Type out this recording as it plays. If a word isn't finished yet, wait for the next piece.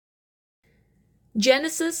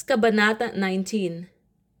Genesis Kabanata 19.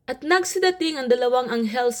 At nagsidating ang dalawang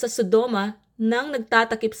anghel sa Sodoma nang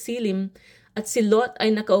nagtatakip silim, at si Lot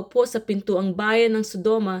ay nakaupo sa pintuang bayan ng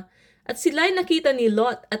Sodoma, at sila'y nakita ni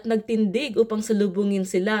Lot at nagtindig upang salubungin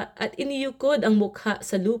sila at iniyukod ang mukha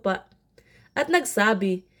sa lupa. At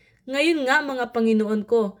nagsabi, "Ngayon nga mga Panginoon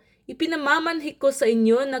ko, ipinamamanhik ko sa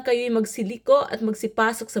inyo na kayo'y magsiliko at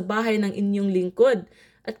magsipasok sa bahay ng inyong lingkod,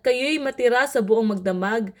 at kayo'y matira sa buong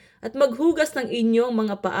magdamag at maghugas ng inyong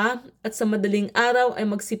mga paa, at sa madaling araw ay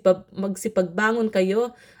magsipagbangon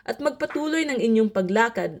kayo at magpatuloy ng inyong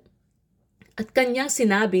paglakad." At kanyang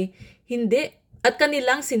sinabi, "Hindi." At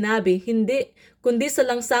kanilang sinabi, "Hindi, kundi sa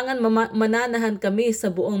langsangan mananahan kami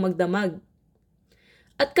sa buong magdamag."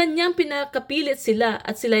 At kanyang pinakapilit sila,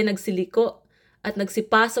 at sila'y nagsiliko at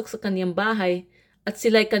nagsipasok sa kanyang bahay, at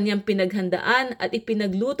sila'y kanyang pinaghandaan at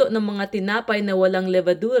ipinagluto ng mga tinapay na walang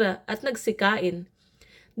levadura at nagsikain.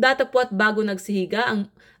 Datapwat bago nagsihiga,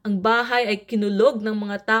 ang bahay ay kinulog ng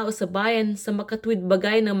mga tao sa bayan sa makatwid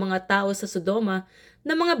bagay ng mga tao sa Sodoma,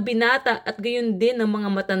 ng mga binata at gayon din ng mga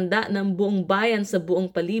matanda ng buong bayan sa buong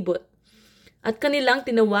palibot. At kanilang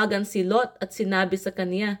tinawagan si Lot at sinabi sa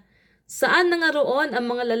kanya, "Saan na nga roon ang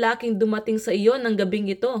mga lalaking dumating sa iyo ng gabing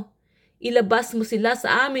ito? Ilabas mo sila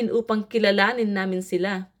sa amin upang kilalanin namin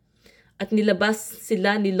sila." At nilabas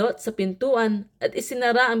sila ni Lot sa pintuan at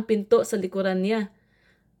isinara ang pinto sa likuran niya.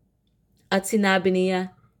 At sinabi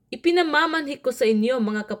niya, "Ipinamamanhik ko sa inyo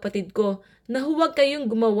mga kapatid ko na huwag kayong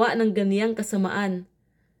gumawa ng ganiyang kasamaan.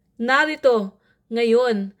 Narito,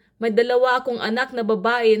 ngayon, may dalawa akong anak na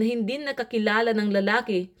babae na hindi nakakilala ng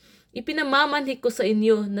lalaki. Ipinamamanhik ko sa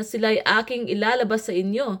inyo na sila'y aking ilalabas sa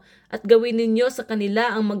inyo at gawin ninyo sa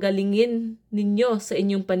kanila ang magalingin ninyo sa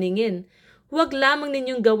inyong paningin. Huwag lamang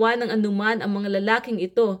ninyong gawa ng anuman ang mga lalaking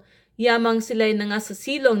ito, yamang sila'y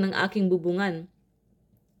nangasasilong ng aking bubungan."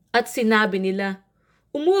 At sinabi nila,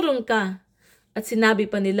 "Umurong ka." At sinabi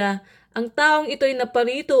pa nila, "Ang taong ito'y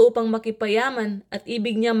naparito upang makipayaman at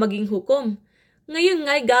ibig niya maging hukom. Ngayon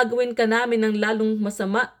nga'y gagawin ka namin ng lalong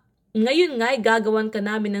masama. Ngayon nga'y gagawan ka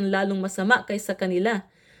namin ng lalong masama kaysa kanila."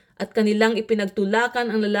 At kanilang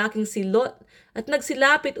ipinagtulakan ang lalaking si Lot at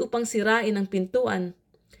nagsilapit upang sirain ang pintuan.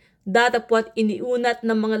 Datapwat iniunat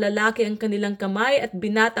ng mga lalaki ang kanilang kamay at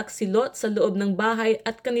binatak si Lot sa loob ng bahay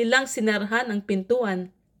at kanilang sinarhan ang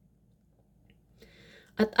pintuan.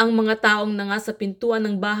 At ang mga taong nanga sa pintuan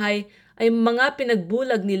ng bahay ay mga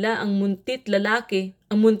pinagbulag nila ang muntit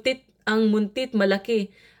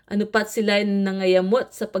malaki, anupat sila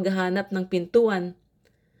nangayamot sa paghahanap ng pintuan.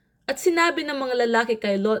 At sinabi ng mga lalaki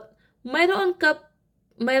kay Lot, mayroon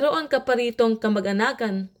ka pa ritong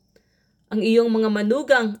kamag-anakan. Ang iyong mga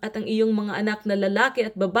manugang at ang iyong mga anak na lalaki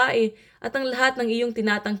at babae at ang lahat ng iyong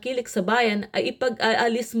tinatangkilik sa bayan ay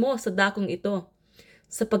ipag-aalis mo sa dakong ito.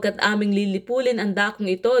 Sapagkat aming lilipulin ang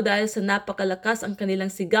dakong ito dahil sa napakalakas ang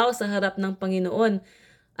kanilang sigaw sa harap ng Panginoon,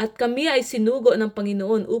 at kami ay sinugo ng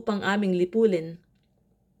Panginoon upang aming lipulin.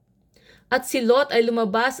 At si Lot ay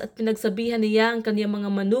lumabas at pinagsabihan niya ang kanyang mga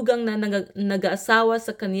manugang na nag-aasawa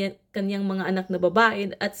sa kanyang mga anak na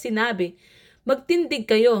babae at sinabi,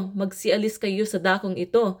 "Magtindig kayo, magsialis kayo sa dakong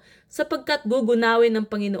ito, sapagkat gugunawin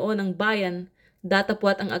ng Panginoon ang bayan."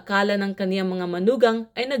 Datapwat ang akala ng kanyang mga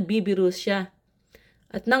manugang ay nagbibiro siya.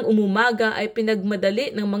 At nang umumaga ay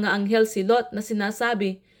pinagmadali ng mga anghel si Lot na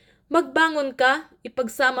sinasabi, "Magbangon ka,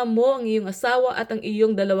 ipagsama mo ang iyong asawa at ang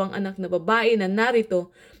iyong dalawang anak na babae na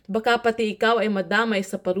narito, baka pati ikaw ay madamay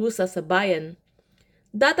sa parusa sa bayan."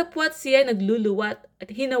 Datapwat siya ay nagluluwat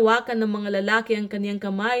at hinawakan ng mga lalaki ang kaniyang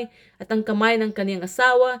kamay at ang kamay ng kaniyang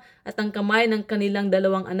asawa at ang kamay ng kanilang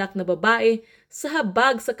dalawang anak na babae sa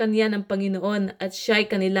habag sa kaniya ng Panginoon, at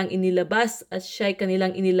siya'y kanilang inilabas at siya'y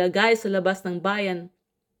kanilang inilagay sa labas ng bayan.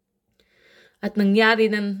 At nangyari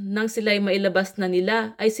nang sila'y mailabas na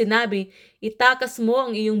nila, ay sinabi, "Itakas mo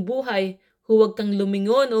ang iyong buhay, huwag kang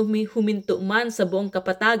lumingon o huminto man sa buong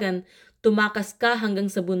kapatagan, tumakas ka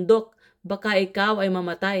hanggang sa bundok, baka ikaw ay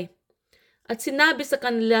mamatay." At sinabi sa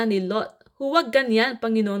kanila ni Lot, "Huwag ganyan,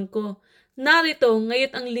 Panginoon ko. Narito,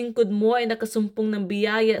 ngayon ang lingkod mo ay nakasumpong ng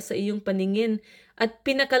biyaya sa iyong paningin, at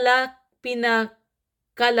pinakalaki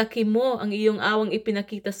mo ang iyong awang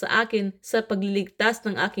ipinakita sa akin sa pagliligtas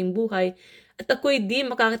ng aking buhay, at ako'y di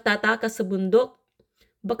makatatakas sa bundok.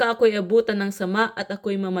 Baka ako'y abutan ng sama at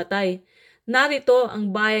ako'y mamatay. Narito,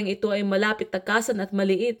 ang bayang ito ay malapit takasan at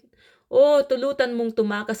maliit. O, tulutan mong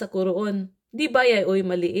tumakas ako roon. Di ba ay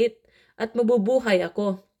maliit? At mabubuhay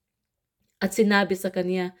ako." At sinabi sa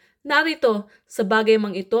kanya, "Narito, sa bagay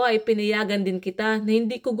mang ito ay pinayagan din kita na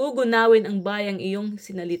hindi ko gugunawin ang bayang iyong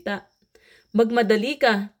sinalita. Magmadali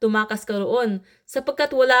ka, tumakas ka roon,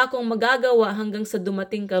 sapagkat wala akong magagawa hanggang sa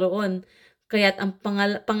dumating ka roon. Kaya't ang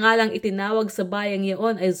pangalang itinawag sa bayang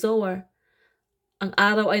iyon ay Zoar. Ang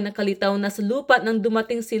araw ay nakalitaw na sa lupa nang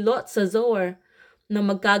dumating si Lot sa Zoar.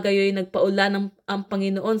 Nang magkagayoy nagpaulan ang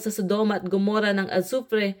Panginoon sa Sodoma at Gomora ng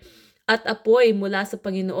azufre at apoy mula sa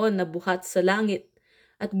Panginoon na buhat sa langit.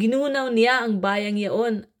 At ginunaw niya ang bayang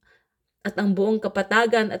iyon at ang buong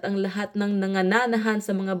kapatagan at ang lahat ng nangananahan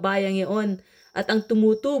sa mga bayang iyon at ang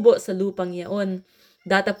tumutubo sa lupang iyon.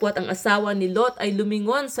 Datapwat ang asawa ni Lot ay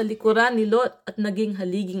lumingon sa likuran ni Lot at naging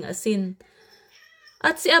haliging asin.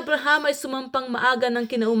 At si Abraham ay sumampang maaga ng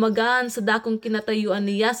kinaumagahan sa dakong kinatayuan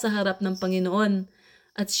niya sa harap ng Panginoon.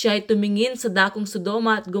 At siya ay tumingin sa dakong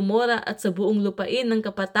Sodoma at Gomora at sa buong lupain ng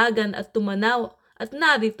kapatagan at tumanaw. At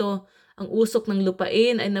narito, ang usok ng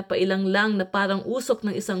lupain ay napailang lang na parang usok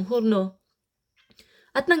ng isang hurno.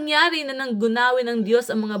 At nangyari na nang gunawin ng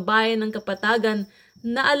Diyos ang mga bayan ng kapatagan,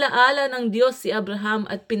 naalaala ng Diyos si Abraham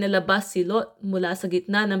at pinalabas si Lot mula sa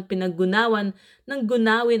gitna ng pinaggunawan ng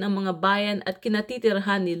gunawin ang mga bayan at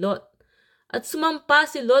kinatitirhan ni Lot. At sumampa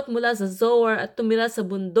si Lot mula sa Zoar at tumira sa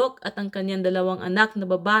bundok at ang kanyang 2 anak na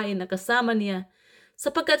babae na kasama niya,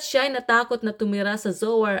 sapagkat siya ay natakot na tumira sa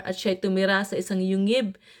Zoar at siya ay tumira sa isang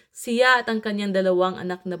yungib, siya at ang kanyang 2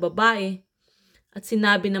 anak na babae. At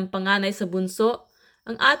sinabi ng panganay sa bunso,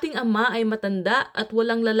 ang ating ama ay matanda at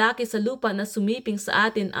walang lalaki sa lupa na sumiping sa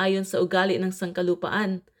atin ayon sa ugali ng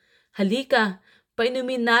sangkalupaan. Halika,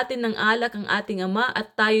 painumin natin ng alak ang ating ama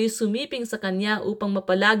at tayo'y sumiping sa kanya upang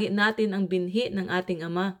mapalagi natin ang binhi ng ating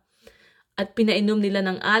ama. At pinainom nila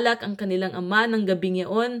ng alak ang kanilang ama ng gabing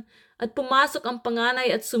iyon at pumasok ang panganay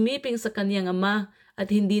at sumiping sa kaniyang ama at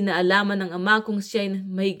hindi na alaman ng ama kung siya'y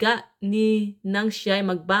mahiga ni nang siya'y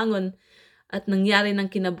magbangon. At nangyari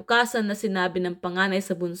ng kinabukasan na sinabi ng panganay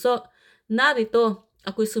sa bunso, narito,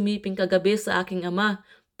 ako'y sumiping kagabi sa aking ama.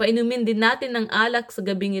 Painumin din natin ng alak sa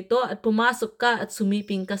gabing ito at pumasok ka at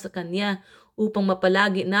sumiping ka sa kanya upang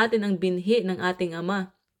mapalagi natin ang binhi ng ating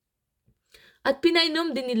ama. At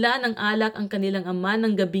pinainom din nila ng alak ang kanilang ama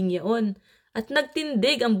ng gabing iyon. At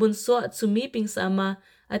nagtindig ang bunso at sumiping sa ama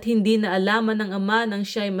at hindi na alaman ng ama nang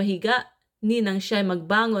siya'y mahiga ni nang siya'y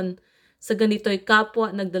magbangon. Sa ganito'y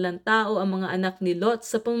kapwa nagdalang tao ang mga anak ni Lot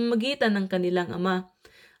sa pamamagitan ng kanilang ama.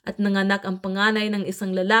 At nanganak ang panganay ng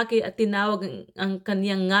isang lalaki at tinawag ang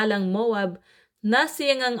kaniyang ngalang Moab na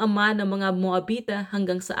siyang ang ama ng mga Moabita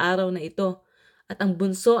hanggang sa araw na ito. At ang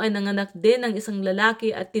bunso ay nanganak din ng isang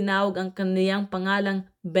lalaki at tinawag ang kaniyang pangalang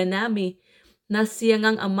Benami na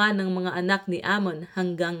siyang ang ama ng mga anak ni Ammon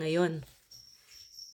hanggang ngayon.